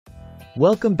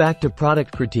Welcome back to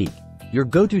Product Critique, your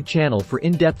go-to channel for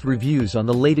in-depth reviews on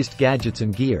the latest gadgets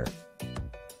and gear.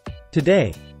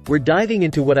 Today, we're diving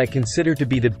into what I consider to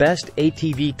be the best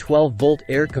ATV 12-volt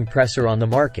air compressor on the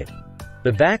market,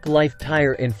 the VacLife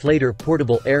Tire Inflator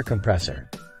Portable Air Compressor.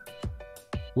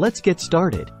 Let's get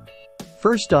started.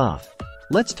 First off,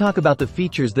 let's talk about the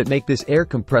features that make this air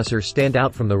compressor stand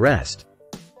out from the rest.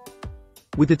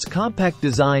 With its compact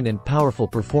design and powerful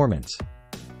performance,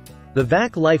 the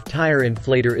VacLife Tire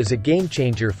Inflator is a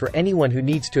game-changer for anyone who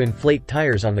needs to inflate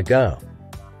tires on the go.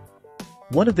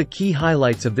 One of the key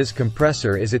highlights of this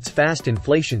compressor is its fast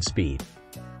inflation speed.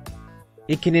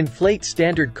 It can inflate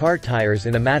standard car tires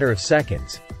in a matter of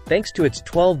seconds, thanks to its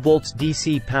 12 volts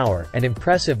DC power and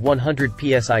impressive 100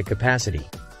 psi capacity.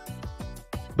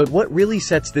 But what really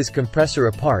sets this compressor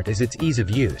apart is its ease of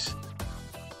use.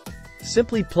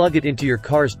 Simply plug it into your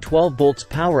car's 12 volts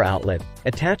power outlet,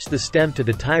 attach the stem to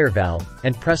the tire valve,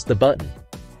 and press the button.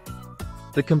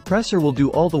 The compressor will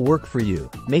do all the work for you,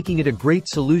 making it a great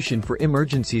solution for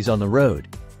emergencies on the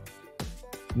road.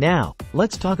 Now,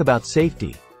 let's talk about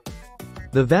safety.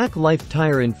 The VacLife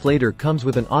Tire Inflator comes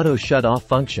with an auto shut-off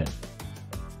function,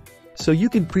 so you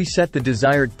can preset the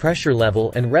desired pressure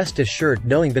level and rest assured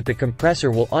knowing that the compressor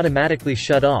will automatically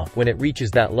shut off when it reaches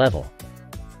that level.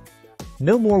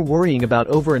 No more worrying about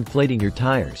overinflating your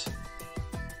tires.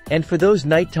 And for those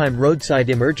nighttime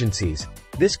roadside emergencies,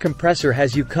 this compressor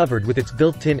has you covered with its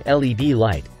built-in LED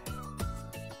light.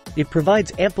 It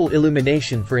provides ample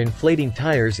illumination for inflating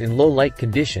tires in low light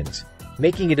conditions,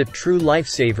 making it a true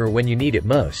lifesaver when you need it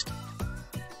most.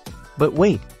 But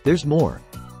wait, there's more.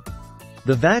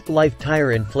 The VacLife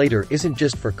Tire Inflator isn't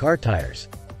just for car tires.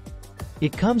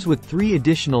 It comes with 3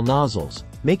 additional nozzles,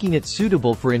 making it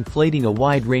suitable for inflating a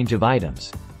wide range of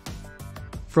items.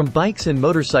 From bikes and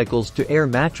motorcycles to air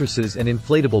mattresses and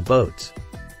inflatable boats.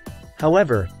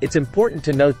 However, it's important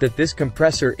to note that this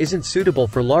compressor isn't suitable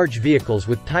for large vehicles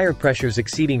with tire pressures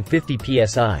exceeding 50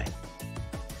 psi.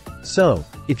 So,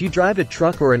 if you drive a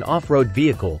truck or an off-road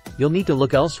vehicle, you'll need to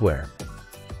look elsewhere.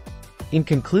 In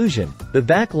conclusion, the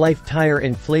VacLife Tire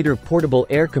Inflator Portable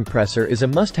Air Compressor is a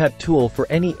must-have tool for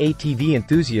any ATV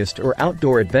enthusiast or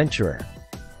outdoor adventurer.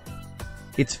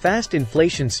 Its fast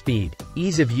inflation speed,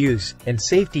 ease of use, and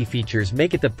safety features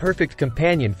make it the perfect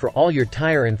companion for all your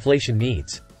tire inflation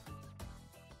needs.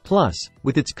 Plus,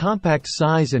 with its compact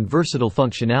size and versatile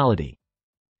functionality,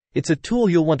 it's a tool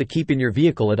you'll want to keep in your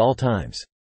vehicle at all times.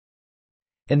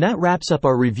 And that wraps up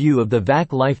our review of the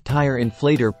VacLife Tire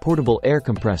Inflator Portable Air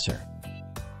Compressor.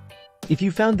 If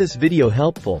you found this video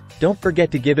helpful, don't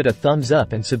forget to give it a thumbs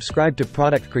up and subscribe to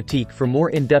Product Critique for more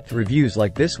in-depth reviews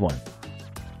like this one.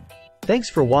 Thanks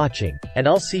for watching, and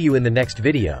I'll see you in the next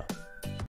video.